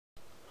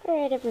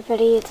Alright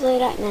everybody, it's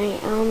late at night.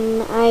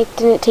 I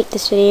didn't take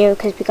this video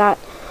because we got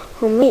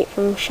home late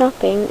from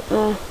shopping,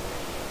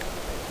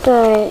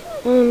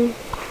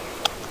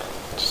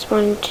 just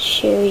wanted to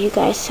show you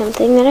guys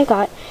something that I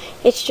got.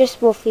 It's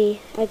just Wolfie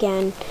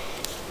again.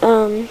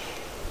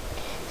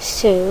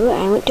 So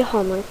I went to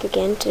Hallmark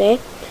again today.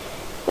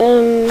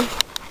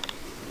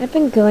 I've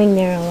been going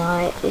there a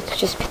lot. It's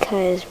just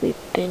because we've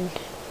been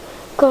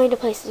going to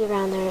places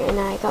around there, and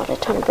I got a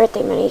ton of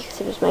birthday money because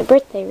it was my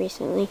birthday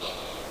recently.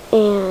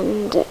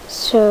 And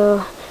so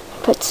I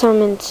put some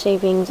in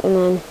savings, and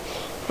then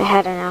I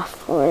had enough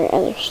for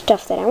other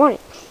stuff that I wanted.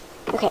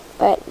 Okay,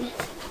 but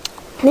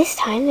this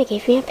time they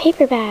gave me a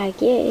paper bag.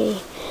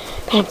 Yay.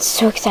 But I'm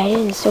so excited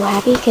and so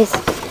happy because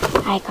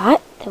I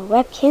got the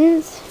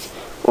Webkinz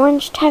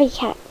orange tabby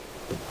cat.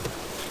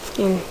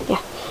 And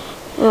yeah,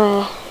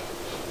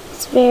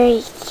 it's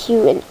very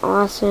cute and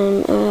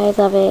awesome. I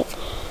love it.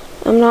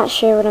 I'm not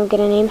sure what I'm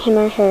going to name him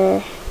or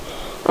her.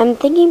 I'm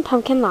thinking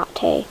Pumpkin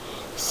Latte,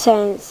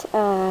 since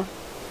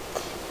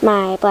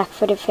my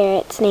black-footed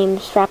ferret's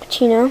name's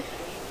Frappuccino.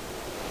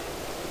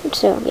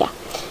 So yeah,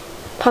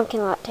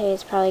 Pumpkin Latte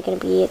is probably going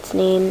to be its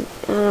name.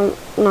 I'm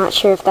not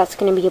sure if that's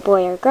going to be a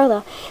boy or a girl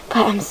though, but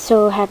I'm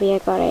so happy I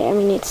got it. I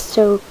mean, it's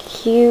so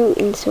cute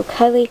and so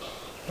cuddly.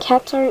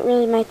 Cats aren't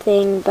really my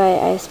thing,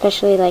 but I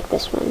especially like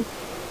this one.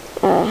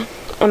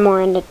 I'm more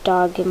into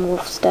dog and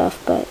wolf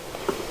stuff, but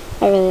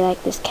I really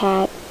like this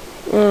cat.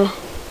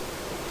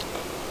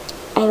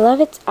 I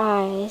love its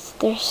eyes.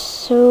 They're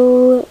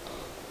so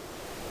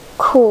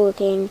cool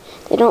looking.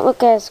 They don't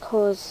look as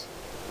cool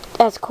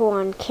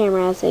on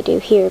camera as they do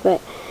here,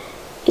 but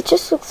it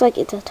just looks like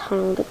it's a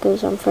tunnel that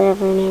goes on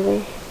forever and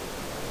ever.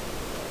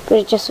 But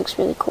it just looks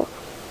really cool.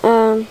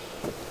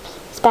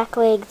 Its back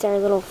legs are a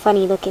little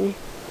funny looking.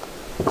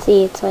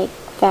 See, it's like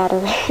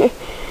fatter.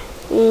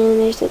 And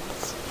there's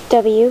its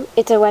W.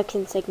 It's a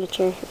Webkinz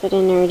signature, if I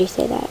didn't already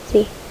say that.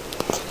 See?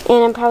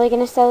 And I'm probably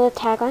going to sell the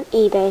tag on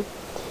eBay.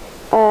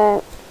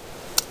 I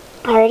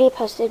already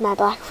posted my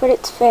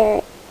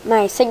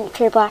my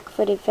signature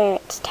black-footed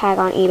ferret's tag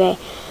on eBay.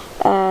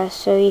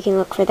 So you can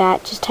look for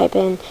that. Just type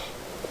in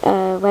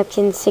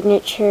Webkinz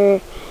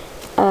signature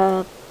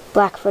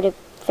black-footed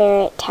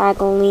ferret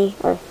tag only,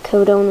 or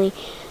code only.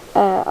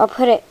 I'll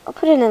put it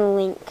in a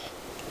link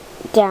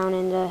down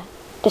in the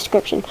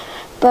description.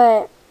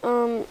 But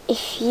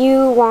if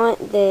you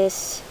want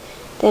this,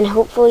 then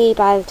hopefully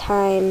by the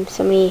time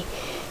somebody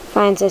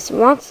finds this and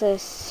wants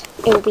this,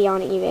 it will be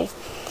on eBay.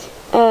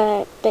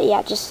 But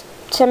yeah, just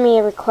send me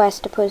a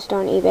request to post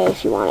on eBay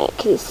if you want it,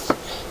 because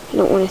I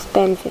don't want to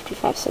spend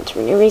 55 cents for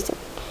no reason.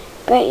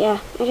 But yeah,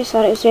 I just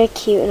thought it was very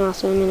cute and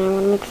awesome, and I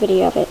want to make a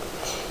video of it.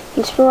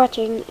 Thanks for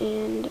watching,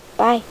 and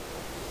bye.